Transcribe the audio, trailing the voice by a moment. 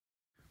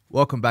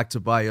Welcome back to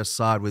By Your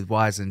Side with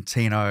Wise and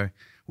Tino.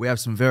 We have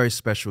some very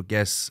special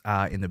guests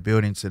in the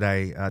building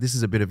today. This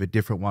is a bit of a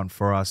different one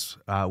for us.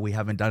 We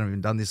haven't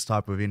done this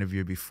type of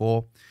interview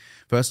before.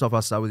 First off,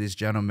 I'll start with this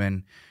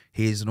gentleman.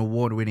 He's an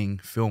award-winning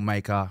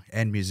filmmaker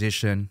and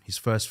musician. His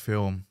first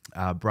film,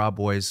 Bra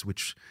Boys,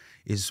 which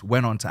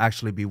went on to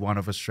actually be one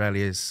of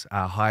Australia's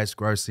highest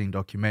grossing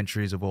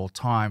documentaries of all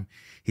time.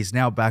 He's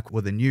now back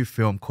with a new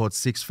film called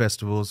Six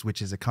Festivals,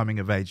 which is a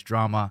coming-of-age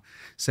drama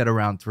set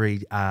around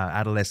three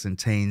adolescent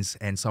teens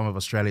and some of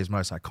Australia's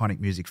most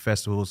iconic music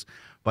festivals.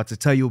 But to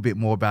tell you a bit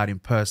more about in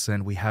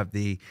person, we have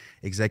the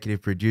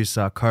executive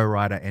producer,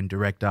 co-writer and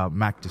director,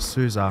 Mac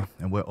D'Souza,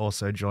 and we're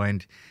also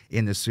joined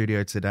in the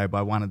studio today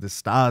by one of the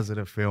stars of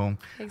the film,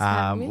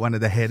 one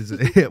of the heads,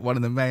 one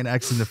of the main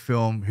acts in the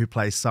film who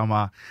plays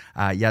Summer,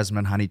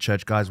 Yasmin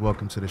Honeychurch. Guys,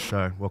 welcome to the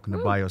show. Welcome to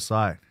By Your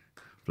Side.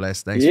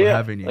 Bless. Thanks for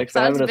having you. Thanks for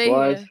having us,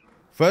 Wise.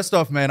 First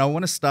off, man, I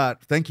want to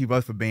start. Thank you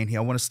both for being here.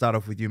 I want to start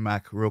off with you,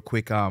 Mac, real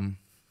quick.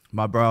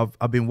 My bro,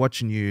 I've been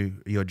watching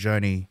your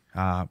journey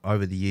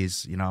over the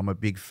years. You know, I'm a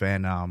big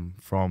fan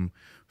from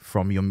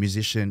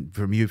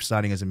you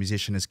starting as a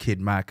musician as Kid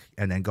Mac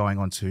and then going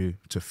on to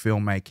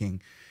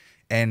filmmaking.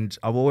 And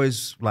I've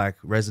always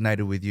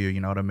resonated with you,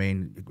 you know what I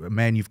mean?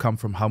 Man, you've come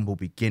from humble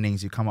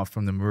beginnings. You come up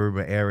from the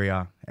Maroubra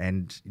area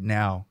and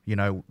now, you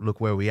know,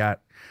 look where we at.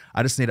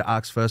 I just need to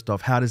ask first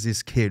off, how does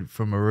this kid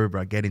from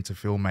Maroubra get into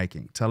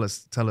filmmaking? Tell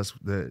us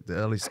the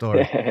early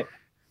story.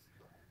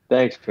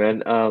 Thanks,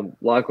 man.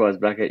 Likewise,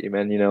 back at you,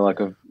 man. You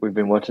know, we've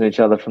been watching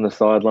each other from the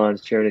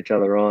sidelines, cheering each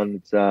other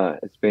on.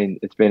 It's been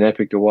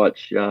epic to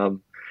watch. I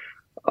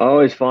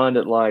always find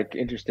it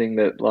interesting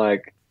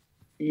that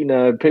you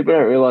know, people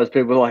don't realize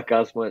people like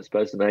us weren't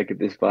supposed to make it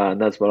this far, and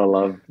that's what I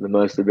love the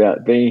most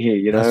about being here.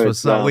 You know, that's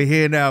what's up. We're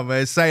here now,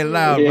 man. Say it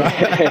loud,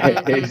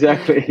 yeah, bro.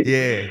 Exactly.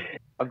 Yeah.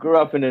 I grew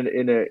up in an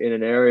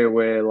area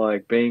where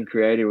being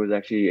creative was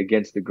actually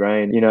against the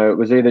grain. You know, it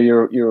was either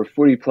you're a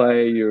footy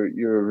player,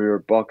 you're a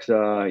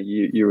boxer,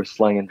 you were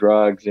slanging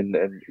drugs,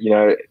 and you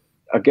know,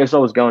 I guess I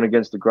was going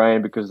against the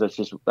grain because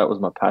that was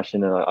my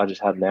passion, and I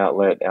just had an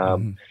outlet.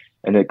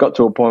 And it got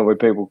to a point where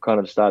people kind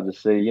of started to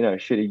see, you know,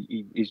 shit,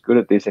 he's good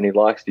at this and he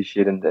likes this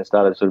shit, and they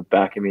started sort of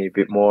backing me a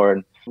bit more.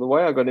 And the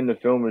way I got into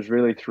film was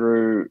really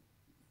through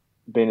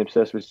being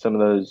obsessed with some of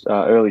those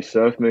early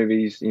surf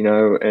movies, you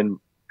know, and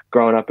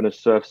growing up in a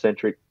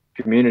surf-centric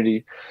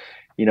community.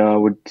 You know, I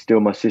would steal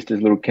my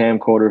sister's little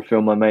camcorder,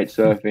 film my mate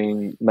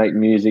surfing, make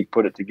music,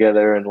 put it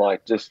together, and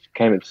just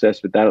became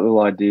obsessed with that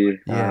little idea.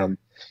 Yeah.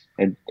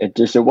 And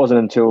it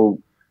wasn't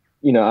until,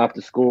 you know,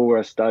 after school where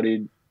I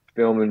studied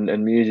film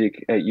and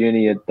music at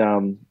uni, it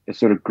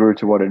sort of grew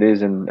to what it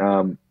is, and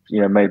you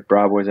know, made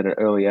Bra Boys at an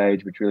early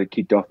age, which really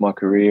kicked off my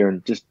career,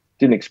 and just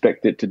didn't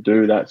expect it to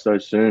do that so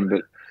soon.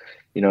 But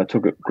you know, I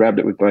grabbed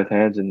it with both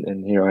hands,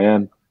 and here I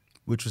am.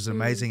 Which was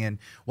amazing. And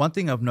one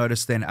thing I've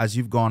noticed then, as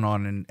you've gone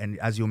on and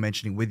as you're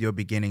mentioning with your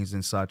beginnings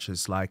and such,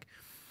 is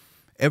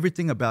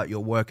everything about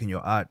your work and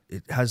your art,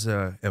 it has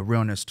a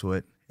realness to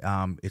it.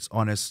 It's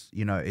honest,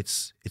 you know,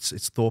 it's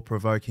thought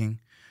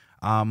provoking.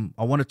 I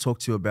want to talk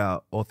to you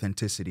about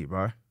authenticity,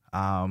 bro.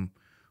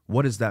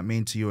 What does that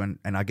mean to you? And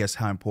I guess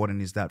how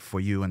important is that for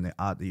you and the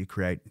art that you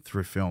create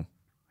through film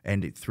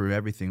and through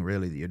everything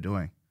really that you're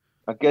doing?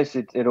 I guess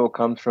it all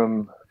comes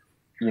from,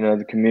 you know,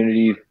 the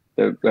community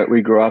that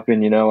we grew up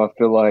in. You know, I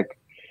feel like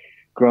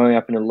growing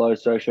up in a low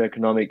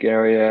socioeconomic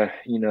area,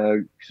 you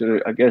know, sort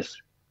of, I guess,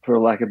 for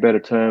lack of a better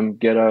term,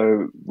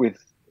 ghetto with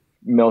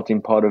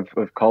melting pot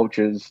of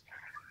cultures,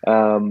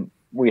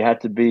 we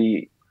had to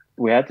be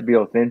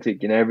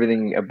authentic. You know,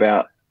 everything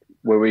about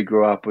where we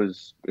grew up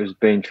was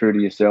being true to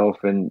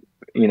yourself. And,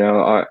 you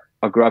know,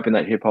 I grew up in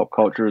that hip hop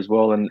culture as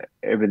well, and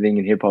everything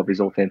in hip hop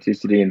is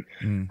authenticity.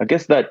 And I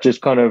guess that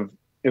just kind of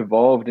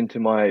evolved into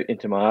my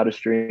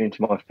artistry,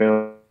 into my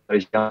film,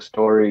 those young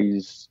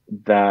stories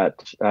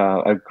that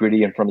are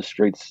gritty and from the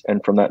streets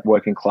and from that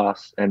working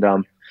class. And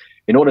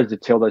in order to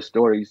tell those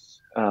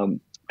stories,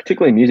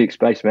 particularly in music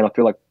space, man, I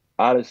feel like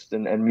artists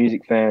and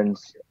music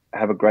fans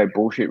have a great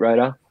bullshit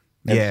radar.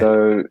 And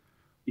so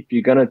if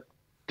you're going to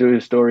do a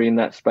story in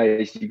that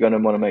space, you're going to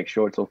want to make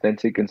sure it's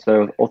authentic. And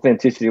so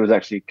authenticity was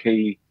actually a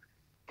key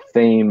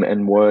theme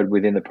and word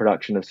within the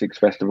production of Six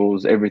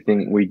Festivals.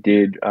 Everything we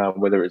did,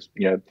 whether it's,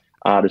 you know,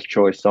 artist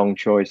choice, song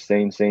choice,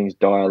 scenes,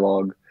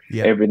 dialogue,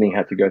 everything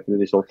had to go through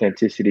this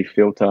authenticity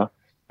filter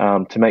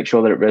to make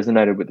sure that it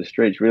resonated with the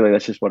streets. Really,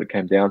 that's just what it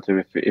came down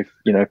to. If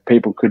you know,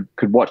 people could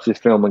watch this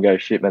film and go,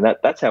 shit, man,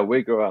 that's how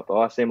we grew up.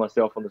 I see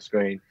myself on the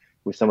screen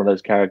with some of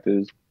those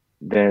characters,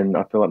 then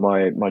I feel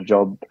like my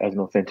job as an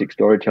authentic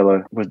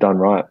storyteller was done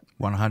right.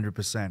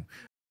 100%.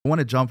 I want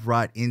to jump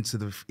right into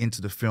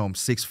the film,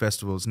 Six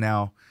Festivals.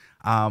 Now,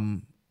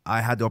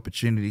 I had the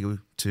opportunity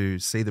to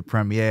see the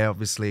premiere.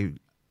 Obviously,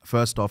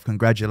 first off,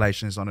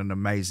 congratulations on an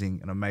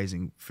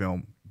amazing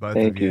film. both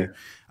Thank of you.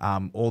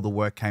 you. All the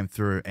work came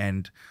through,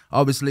 and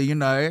obviously, you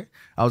know,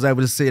 I was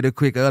able to see it a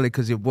quick early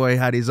because your boy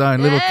had his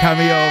own little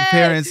cameo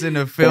appearance in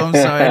the film.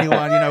 So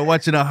anyone, you know,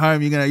 watching at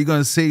home, you're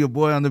gonna see your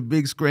boy on the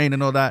big screen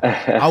and all that.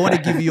 I want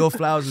to give you your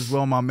flowers as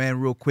well, my man,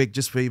 real quick,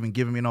 just for even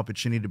giving me an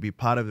opportunity to be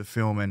part of the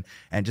film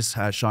and just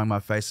showing my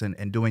face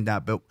and doing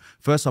that. But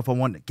first off, I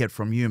want to get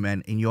from you,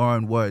 man, in your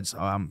own words,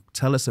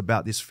 tell us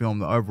about this film,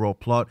 the overall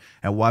plot,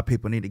 and why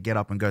people need to get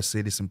up and go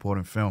see this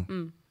important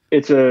film.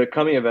 It's a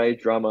coming of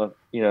age drama.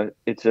 You know,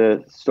 it's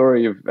a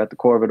story of, at the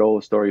core of it all,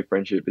 a story of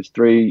friendship. It's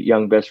three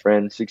young best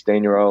friends,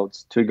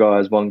 16-year-olds, two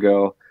guys, one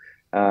girl.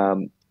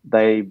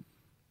 They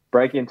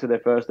break into their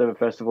first ever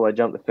festival. They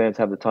jump the fence,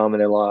 have the time of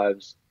their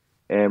lives.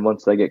 And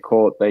once they get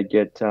caught, they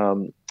get,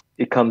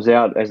 it comes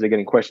out as they're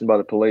getting questioned by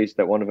the police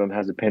that one of them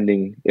has a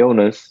pending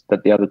illness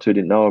that the other two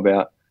didn't know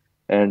about.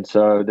 And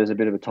so there's a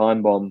bit of a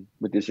time bomb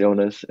with this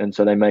illness. And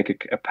so they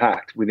make a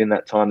pact within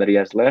that time that he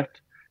has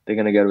left. They're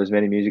going to go to as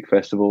many music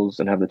festivals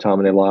and have the time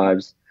of their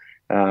lives.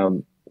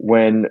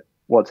 When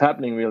what's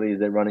happening really is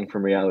they're running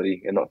from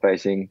reality and not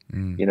facing,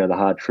 you know, the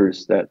hard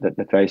truths that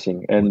they're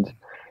facing. And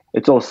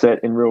it's all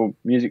set in real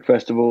music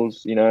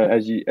festivals. You know,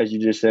 as you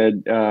just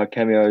said,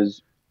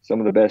 cameos some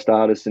of the best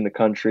artists in the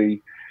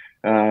country,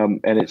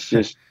 and it's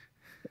just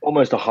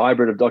almost a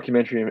hybrid of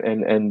documentary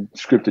and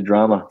scripted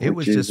drama. It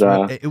was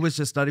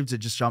just starting to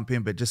just jump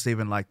in, but just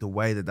even like the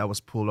way that was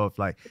pulled off,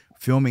 like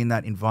filming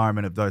that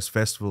environment of those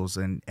festivals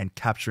and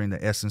capturing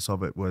the essence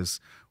of it was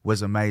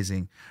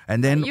amazing.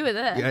 And then you were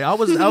there. Yeah, I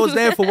was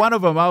there for one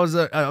of them.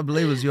 I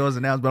believe it was yours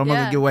and ours, but I'm not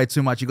gonna give away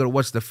too much. You got to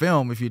watch the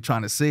film if you're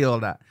trying to see all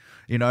that,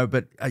 you know.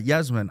 But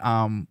Yasmin,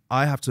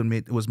 I have to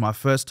admit, it was my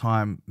first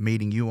time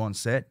meeting you on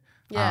set.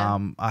 Yeah.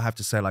 I have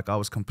to say, like, I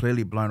was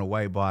completely blown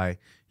away by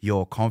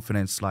your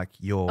confidence, like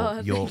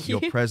your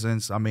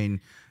presence. I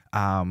mean,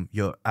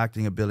 your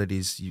acting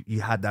abilities. You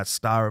had that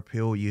star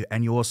appeal.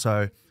 Your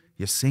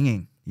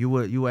singing. You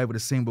were able to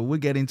sing, but we'll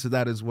get into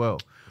that as well.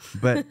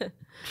 But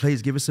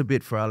please give us a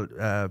bit for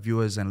our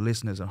viewers and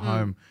listeners at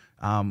home.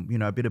 You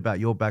know, a bit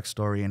about your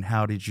backstory and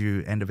how did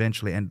you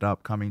eventually end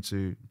up coming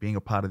to being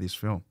a part of this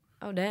film.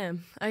 Oh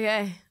damn.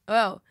 Okay.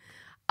 Well,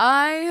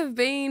 I have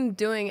been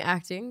doing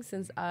acting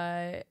since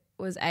I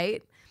was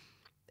 8.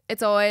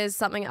 It's always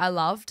something I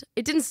loved.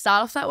 It didn't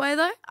start off that way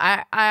though.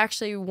 I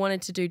actually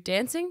wanted to do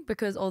dancing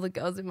because all the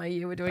girls in my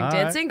year were doing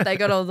dancing. They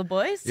got all the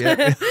boys. Yeah.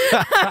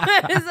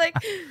 it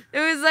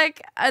was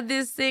like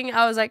this thing.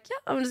 I was like, yeah,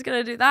 I'm just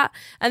gonna do that.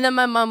 And then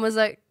my mum was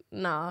like,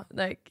 nah,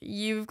 like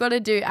you've got to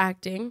do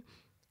acting.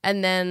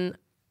 And then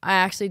I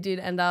actually did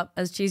end up,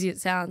 as cheesy as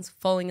it sounds,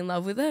 falling in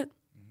love with it.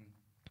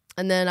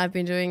 And then I've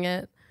been doing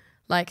it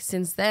like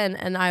since then.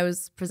 And I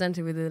was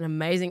presented with an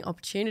amazing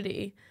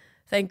opportunity,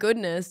 thank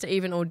goodness, to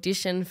even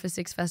audition for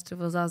 6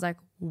 festivals. I was like,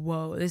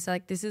 whoa, this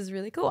is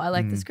really cool. I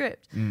like the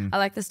script. I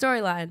like the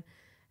storyline.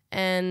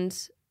 And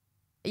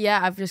yeah,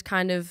 I've just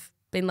kind of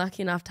been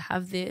lucky enough to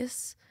have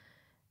this.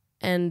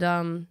 And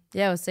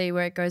yeah, we'll see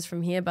where it goes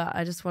from here. But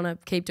I just want to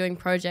keep doing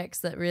projects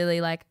that really,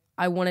 like,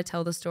 I want to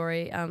tell the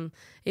story.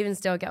 Even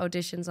still get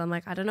auditions. I'm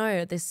like, I don't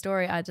know, this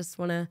story,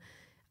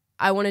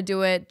 I want to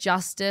do it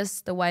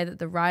justice the way that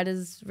the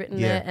writer's written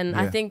it. And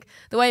I think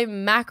the way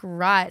Mac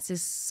writes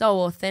is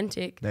so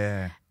authentic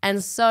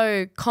and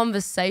so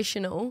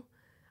conversational.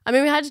 I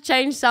mean, we had to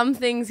change some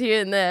things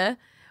here and there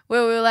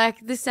where we were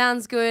like, this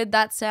sounds good,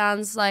 that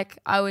sounds like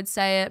I would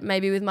say it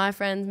maybe with my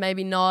friends,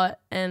 maybe not.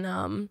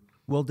 And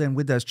well, then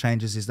with those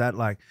changes, is that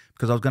like,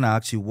 because I was going to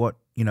ask you what,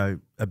 you know,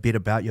 a bit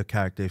about your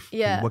character.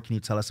 What can you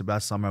tell us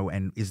about Summer?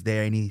 And is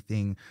there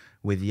anything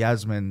with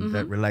Yasmin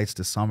that relates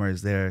to Summer?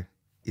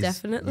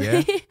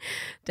 Definitely.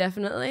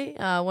 Definitely.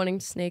 Wanting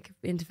to sneak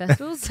into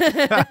festivals.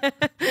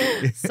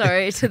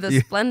 Sorry to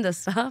the Splendor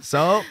stuff.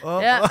 So,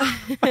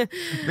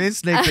 been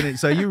sneaking it.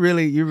 So you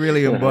really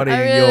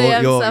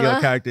embodying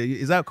your character.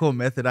 Is that called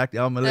method acting?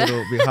 I'm a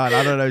little bit hard.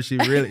 I don't know.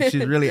 She's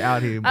really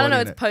out here. I don't know.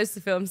 It's post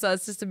the film, so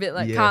it's just a bit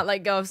like can't let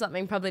go of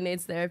something. Probably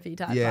needs therapy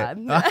type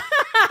vibe.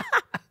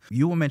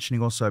 You were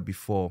mentioning also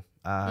before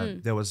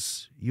there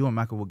was you and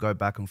Mac will go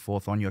back and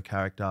forth on your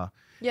character.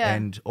 Yeah.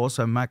 And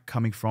also Mac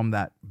coming from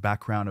that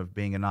background of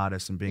being an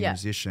artist and being a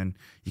musician,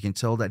 you can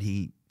tell that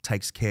he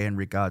takes care in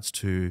regards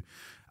to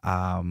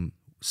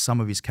some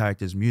of his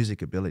character's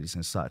music abilities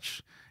and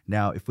such.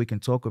 Now, if we can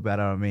talk about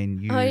it, I mean,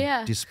 you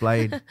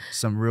displayed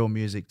some real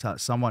music,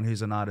 someone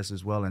who's an artist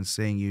as well, and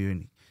seeing you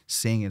and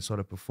sing and sort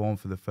of perform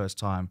for the first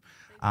time.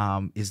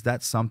 Is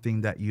that something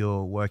that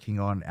you're working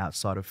on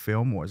outside of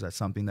film, or is that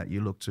something that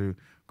you look to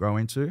grow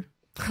into?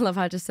 I love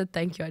how I just said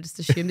thank you. I just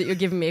assumed that you're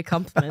giving me a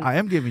compliment. I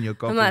am giving you a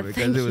compliment like,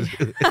 because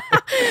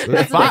it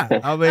was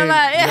fine. I mean,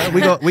 like, you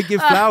know, we give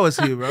flowers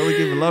here, bro. We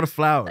give a lot of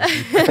flowers.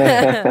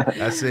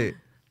 That's it.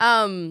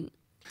 Definitely.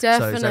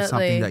 So is that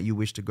something that you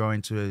wish to grow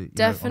into?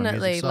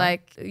 Definitely.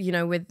 Like, you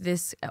know, with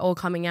this all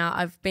coming out,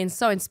 I've been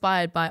so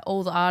inspired by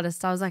all the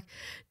artists. I was like,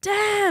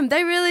 damn,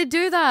 they really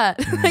do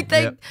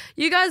that.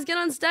 You guys get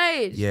on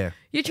stage. Yeah.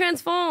 You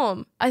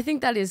transform. I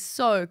think that is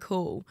so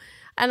cool.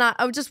 And I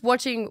was just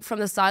watching from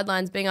the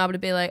sidelines, being able to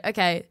be like,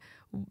 okay,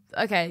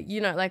 okay,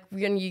 you know, like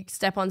when you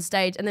step on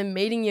stage and then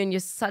meeting you and you're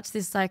such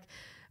this like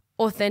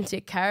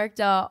authentic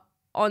character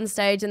on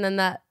stage, and then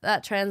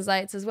that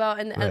translates as well,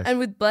 and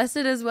with Blessed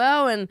as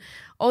well, and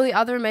all the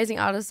other amazing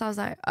artists, I was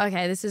like,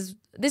 okay, this is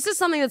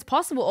something that's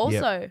possible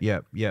also.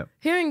 Yeah.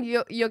 Hearing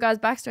your guys'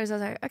 backstories, I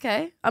was like,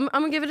 okay, I'm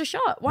gonna give it a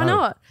shot. Why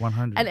not?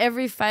 100. And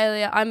every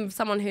failure, I'm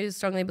someone who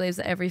strongly believes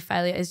that every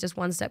failure is just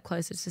one step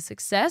closer to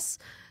success.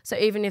 So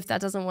even if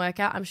that doesn't work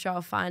out, I'm sure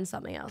I'll find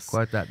something else.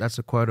 Quote that. That's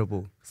a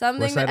quotable.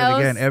 Something We'll say else that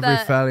again. Every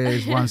failure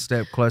is one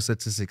step closer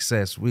to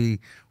success. We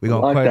gonna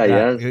like quote that.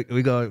 that. Yeah.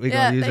 We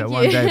gonna use that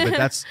one day.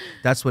 But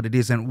that's what it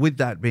is. And with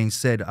that being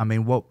said, I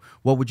mean, what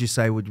would you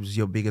say was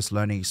your biggest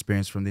learning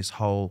experience from this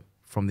whole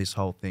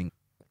thing?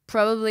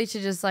 Probably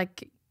to just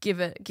like give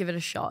it a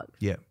shot.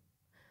 Yeah.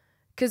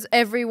 Because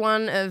every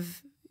one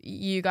of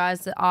you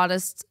guys, the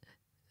artists,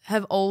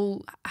 have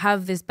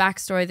this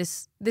backstory,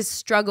 this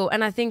struggle,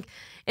 and I think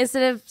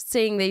instead of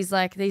seeing these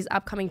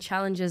upcoming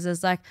challenges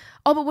as like,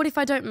 oh, but what if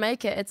I don't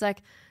make it? It's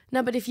like,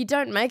 no, but if you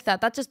don't make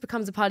that just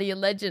becomes a part of your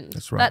legend.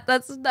 That's right.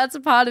 That's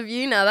a part of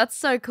you now. That's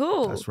so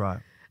cool. That's right.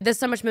 There's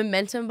so much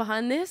momentum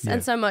behind this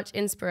and so much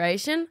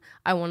inspiration.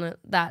 I want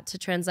that to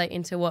translate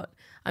into what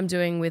I'm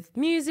doing with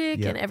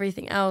music and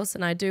everything else,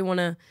 and I do want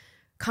to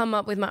come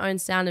up with my own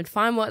sound and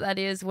find what that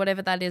is,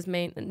 whatever that is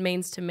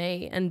means to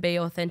me, and be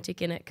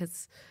authentic in it,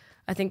 because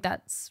I think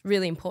that's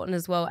really important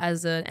as well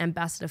as an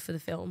ambassador for the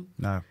film.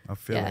 No, I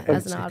feel it.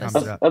 As an artist.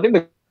 I think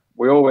that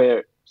we all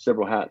wear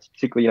several hats,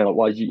 particularly, you know,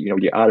 like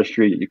your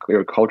artistry,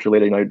 you're a culture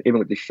leader, you know, even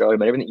with this show,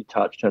 man, everything you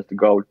touch turns to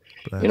gold.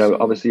 Bless. You know,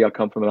 obviously I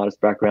come from an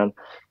artist background,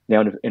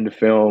 now into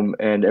film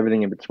and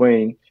everything in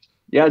between.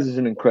 Yaz is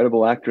an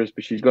incredible actress,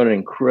 but she's got an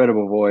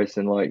incredible voice,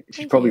 and like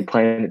she's probably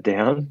playing it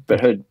down, but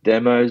her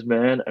demos,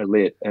 man, are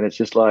lit. And it's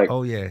just like,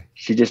 oh yeah,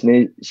 she just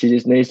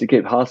needs to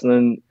keep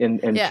hustling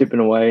and chipping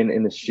away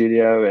in the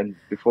studio, and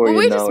before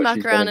you know just it, muck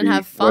she's around gonna and be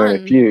have wearing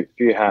fun. a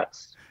few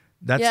hats.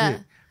 That's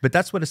it. But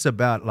that's what it's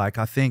about. Like,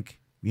 I think,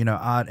 you know,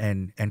 art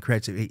and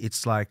creativity,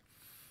 it's like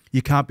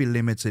you can't be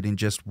limited in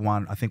just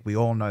one. I think we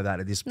all know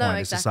that at this point. No,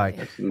 It's just like,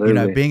 Absolutely. you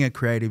know, being a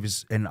creative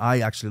is, and I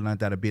actually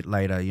learned that a bit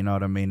later, you know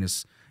what I mean?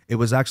 It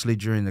was actually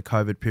during the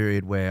COVID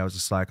period where I was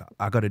just like,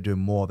 I got to do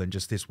more than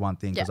just this one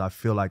thing, because I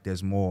feel like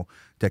there's more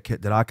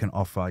that I can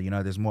offer. You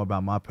know, there's more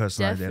about my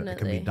personality that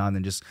can be done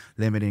than just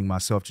limiting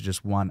myself to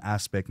just one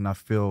aspect. And I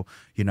feel,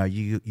 you know,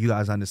 you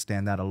guys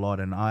understand that a lot,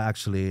 and I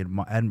actually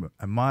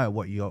admire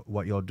what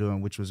you're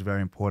doing, which was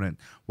very important.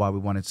 Why we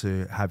wanted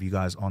to have you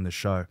guys on the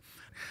show.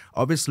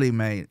 Obviously,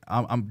 mate,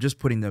 I'm just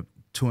putting the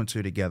two and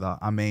two together.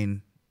 I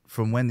mean,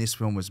 from when this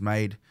film was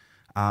made,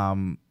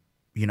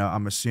 you know,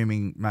 I'm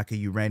assuming, Macca,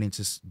 you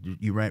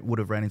would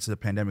have ran into the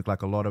pandemic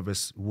like a lot of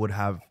us would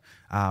have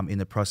in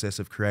the process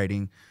of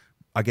creating.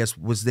 I guess,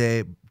 was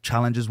there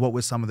challenges? What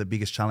were some of the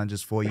biggest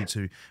challenges for you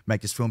to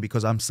make this film?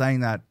 Because I'm saying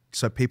that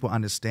so people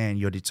understand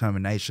your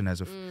determination as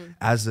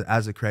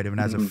a creative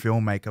and as a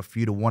filmmaker, for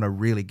you to want to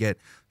really get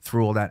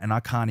through all that. And I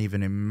can't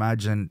even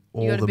imagine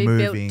all the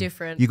moving.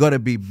 You got to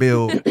be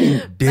built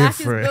different. Mac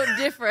is built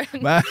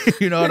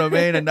different. You know what I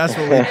mean? And that's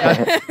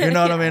what you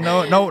know what I mean?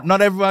 No,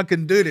 not everyone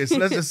can do this.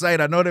 Let's just say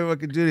that not everyone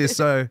can do this.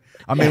 So,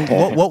 I mean,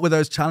 what were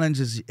those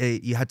challenges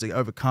you had to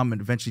overcome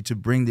and eventually to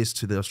bring this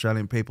to the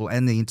Australian people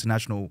and the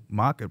international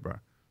market, bro?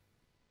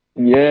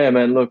 Yeah,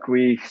 man. Look,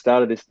 we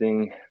started this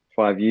thing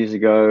 5 years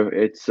ago.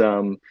 It's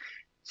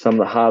some of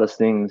the hardest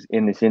things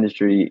in this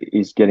industry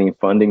is getting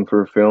funding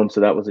for a film. So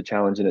that was a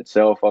challenge in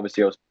itself.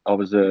 Obviously, I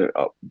was a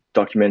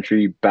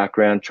documentary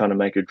background trying to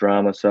make a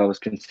drama, so I was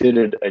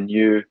considered a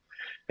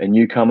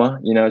newcomer,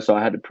 you know. So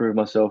I had to prove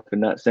myself in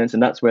that sense,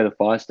 and that's where the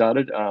fire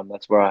started.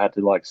 That's where I had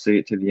to like see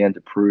it to the end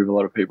to prove a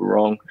lot of people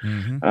wrong.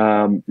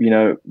 You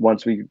know,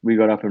 once we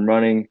got up and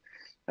running.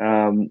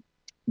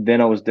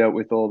 Then I was dealt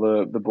with all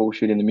the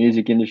bullshit in the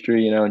music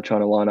industry, you know, and trying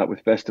to line up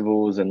with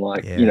festivals and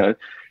you know,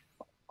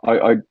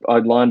 I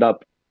lined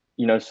up,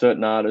 you know,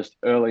 certain artists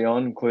early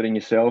on, including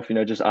yourself, you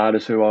know, just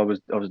artists who I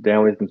was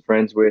down with and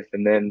friends with.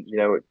 And then, you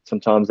know,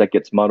 sometimes that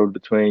gets muddled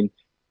between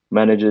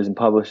managers and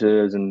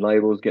publishers and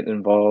labels getting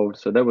involved.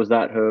 So there was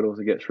that hurdle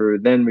to get through.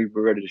 Then we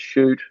were ready to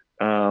shoot.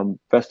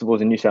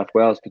 Festivals in New South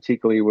Wales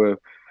particularly were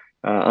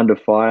under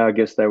fire. I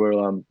guess they were,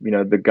 you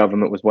know, the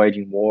government was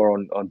waging war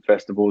on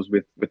festivals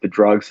with the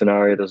drug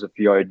scenario. There's a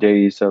few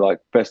ODs. So like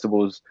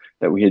festivals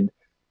that we had,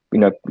 you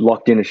know,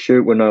 locked in a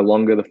shoot were no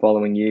longer the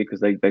following year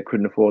because they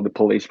couldn't afford the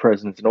police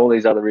presence and all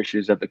these other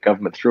issues that the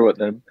government threw at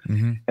them.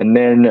 And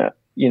then,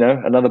 you know,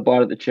 another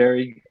bite at the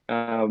cherry,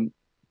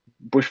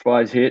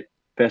 bushfires hit,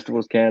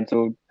 festivals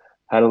cancelled,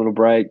 had a little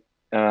break,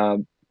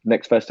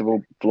 next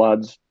festival,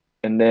 floods.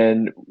 And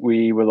then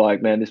we were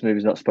like, man, this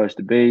movie's not supposed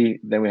to be.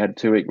 Then we had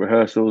 2-week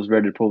rehearsals,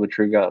 ready to pull the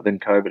trigger. Then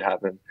COVID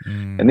happened.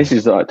 And this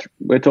is like,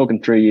 we're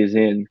talking 3 years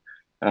in.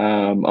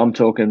 I'm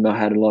talking, I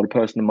had a lot of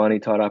personal money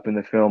tied up in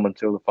the film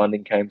until the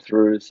funding came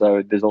through.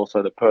 So there's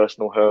also the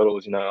personal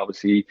hurdles. You know,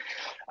 obviously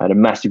I had a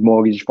massive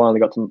mortgage. Finally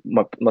got to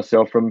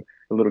myself from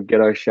a little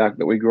ghetto shack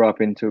that we grew up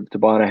in to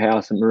buying a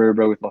house in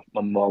Maroubra with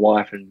my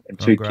wife and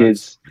 2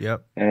 kids.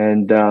 Yep.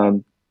 And,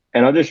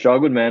 and I just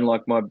struggled, man.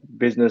 Like my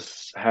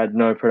business had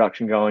no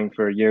production going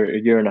for a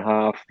year and a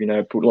half. You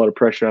know, put a lot of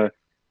pressure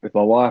with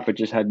my wife. I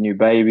just had a new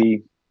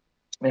baby,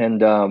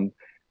 and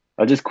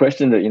I just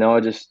questioned it. You know,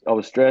 I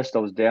was stressed. I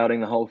was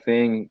doubting the whole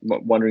thing,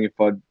 wondering if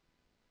I'd,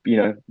 you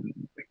know,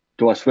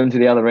 do I swim to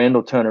the other end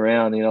or turn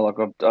around? You know, like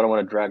I don't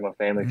want to drag my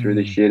family through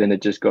this shit, and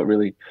it just got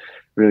really,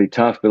 really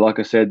tough. But like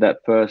I said,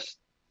 that first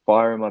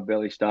fire in my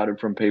belly started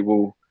from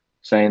people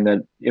saying that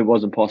it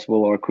wasn't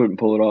possible or I couldn't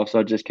pull it off. So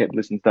I just kept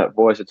listening to that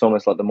voice. It's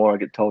almost like the more I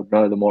get told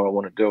no, the more I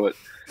want to do it.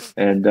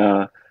 And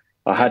I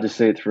had to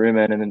see it through,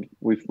 man. And then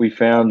we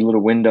found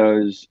little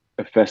windows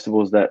of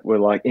festivals that were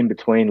like in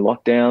between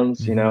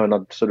lockdowns, you know, and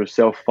I'd sort of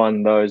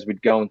self-fund those.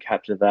 We'd go and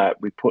capture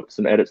that. We put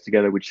some edits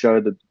together. We'd show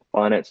the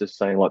finances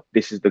saying like,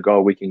 this is the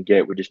goal we can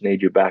get. We just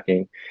need your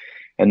backing.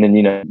 And then,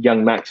 you know,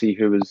 young Maxi,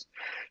 who was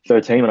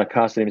 13 when I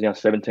casted him, he's now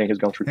 17, who's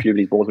gone through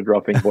puberty, his balls were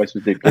dropping, voice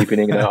was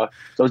deepening. You know?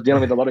 So I was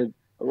dealing with a lot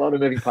of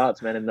moving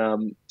parts, man.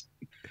 And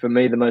for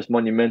me, the most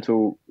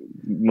monumental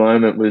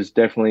moment was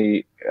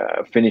definitely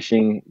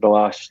finishing the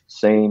last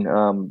scene,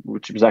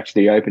 which was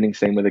actually the opening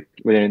scene where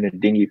we're in a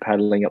dinghy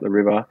paddling up the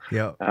river.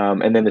 Yeah.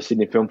 And then the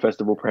Sydney Film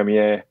Festival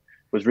premiere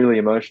was really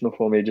emotional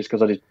for me, just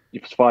because it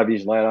was 5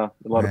 years later.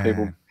 A lot of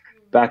people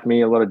backed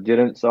me, a lot of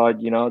didn't. So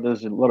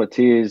there's a lot of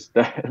tears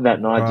that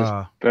night,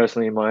 just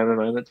personally in my own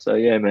moment. So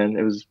yeah, man,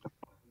 it was a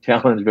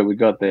challenge, but we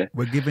got there.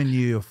 We're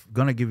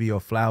gonna give you your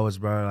flowers,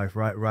 bro. Like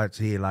right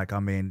here. Like, I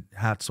mean,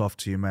 hats off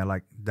to you, man.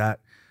 Like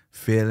that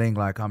feeling,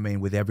 like, I mean,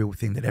 with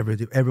everything that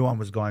everyone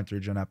was going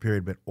through during that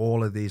period, but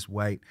all of these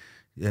weight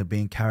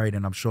being carried,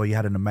 and I'm sure you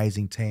had an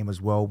amazing team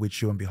as well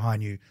with you and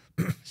behind you.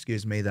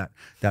 Excuse me, that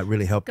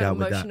really helped out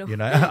with that. You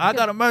know, I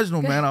got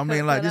emotional, man. I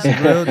mean, like, this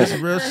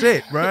is real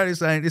shit, bro.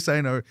 This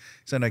ain't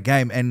no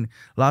game. And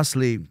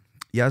lastly,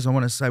 Yas, I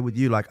want to say with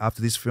you, like,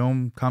 after this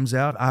film comes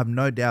out, I have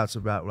no doubts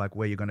about like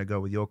where you're going to go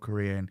with your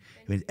career and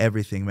with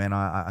everything, man.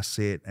 I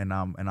see it, and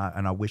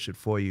I wish it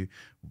for you.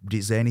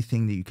 Is there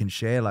anything that you can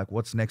share? Like,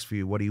 what's next for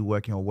you? What are you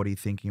working on? What are you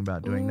thinking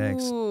about doing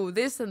next? Ooh,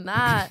 this and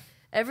that,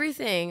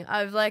 everything.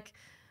 I'm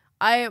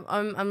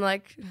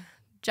like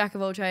jack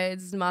of all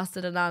trades,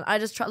 master to none. I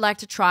just like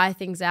to try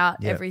things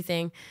out,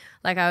 everything.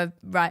 Like I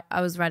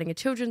was writing a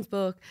children's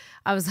book.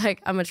 I was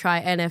like, I'm gonna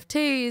try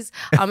NFTs.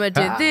 I'm gonna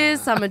do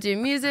this. I'm gonna do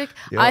music.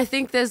 Yep. I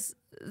think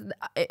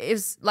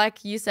it's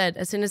like you said,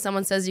 as soon as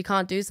someone says you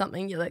can't do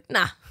something, you're like,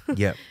 nah.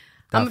 Yep.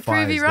 I'm gonna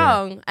prove you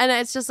wrong. And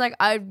it's just like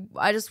I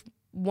just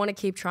want to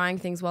keep trying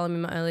things while I'm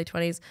in my early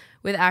 20s.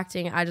 With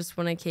acting, I just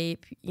want to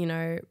keep, you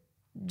know,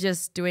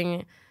 just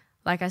doing,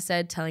 like I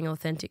said, telling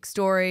authentic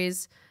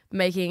stories,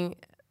 making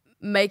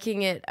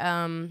it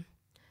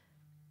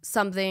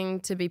something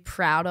to be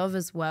proud of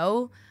as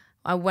well.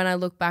 When I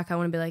look back, I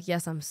want to be like,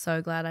 yes, I'm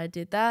so glad I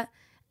did that.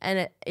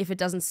 And if it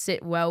doesn't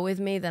sit well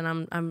with me,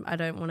 then I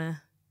don't want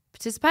to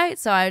participate.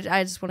 So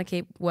I just want to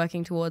keep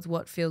working towards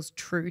what feels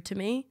true to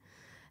me.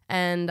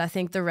 And I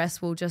think the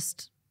rest will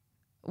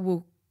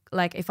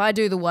like, if I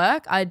do the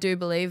work, I do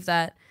believe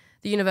that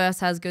the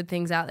universe has good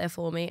things out there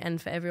for me,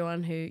 and for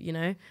everyone who, you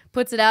know,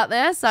 puts it out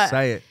there. So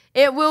say it.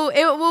 It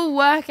will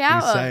work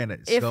out. He's saying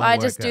it. If I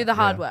just do the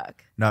hard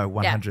work. No,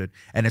 100.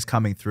 Yeah. And it's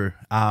coming through.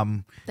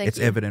 It's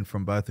evident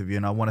from both of you.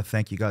 And I want to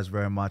thank you guys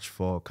very much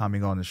for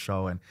coming on the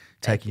show and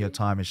taking your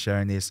time and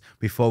sharing this.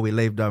 Before we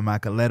leave, though,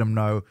 Maka, let them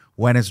know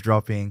when it's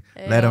dropping.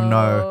 Let them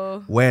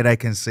know where they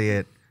can see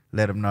it.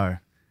 Let them know.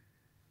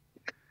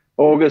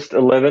 August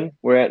 11,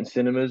 we're out in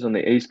cinemas on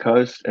the East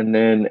Coast, and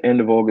then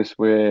end of August,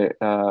 we're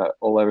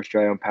all over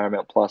Australia on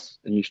Paramount Plus,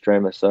 a new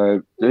streamer.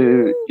 So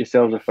do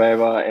yourselves a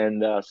favour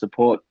and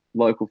support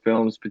local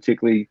films,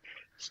 particularly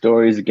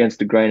stories against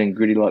the grain and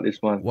gritty like this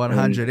one.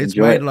 100. It's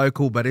made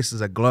local, but this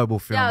is a global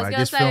film. Yeah, right?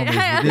 This film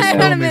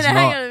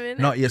is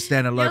not your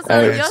standard local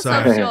film.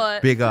 So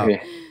big up.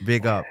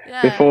 Big up.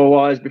 Yeah.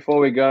 Before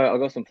we go, I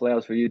got some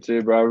flowers for you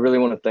too, bro. I really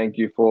want to thank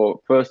you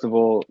for, first of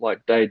all,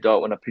 like day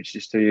dot, when I pitched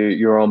this to you,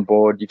 you're on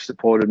board. You've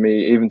supported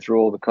me even through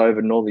all the COVID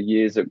and all the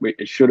years that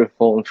it should have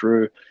fallen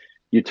through.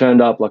 You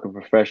turned up like a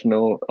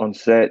professional on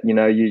set. You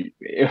know,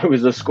 it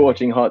was a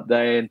scorching hot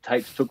day and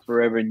takes took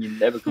forever, and you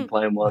never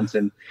complained once.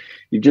 And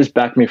you've just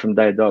backed me from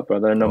day dot,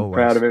 brother. And I'm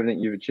proud of everything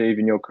you've achieved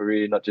in your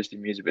career, not just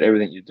in music, but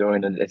everything you're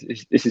doing. And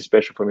this is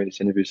special for me,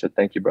 this interview. So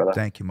thank you, brother.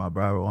 Thank you, my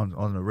bro.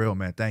 On the real,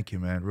 man. Thank you,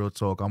 man. Real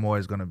talk. I'm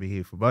always going to be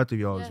here for both of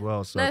y'all as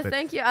well. So no,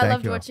 thank you. I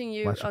loved watching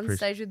you on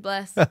stage with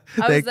Bless. I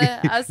was there.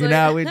 You know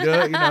how we do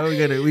it. You know, we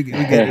get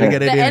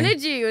it. The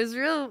energy was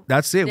real.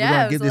 That's it. We're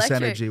going to get this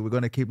energy. We're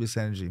going to keep this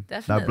energy.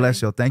 Definitely. Now,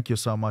 bless you. Thank you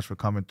so much for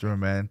coming through,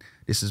 man.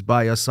 This is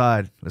By Your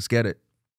Side. Let's get it.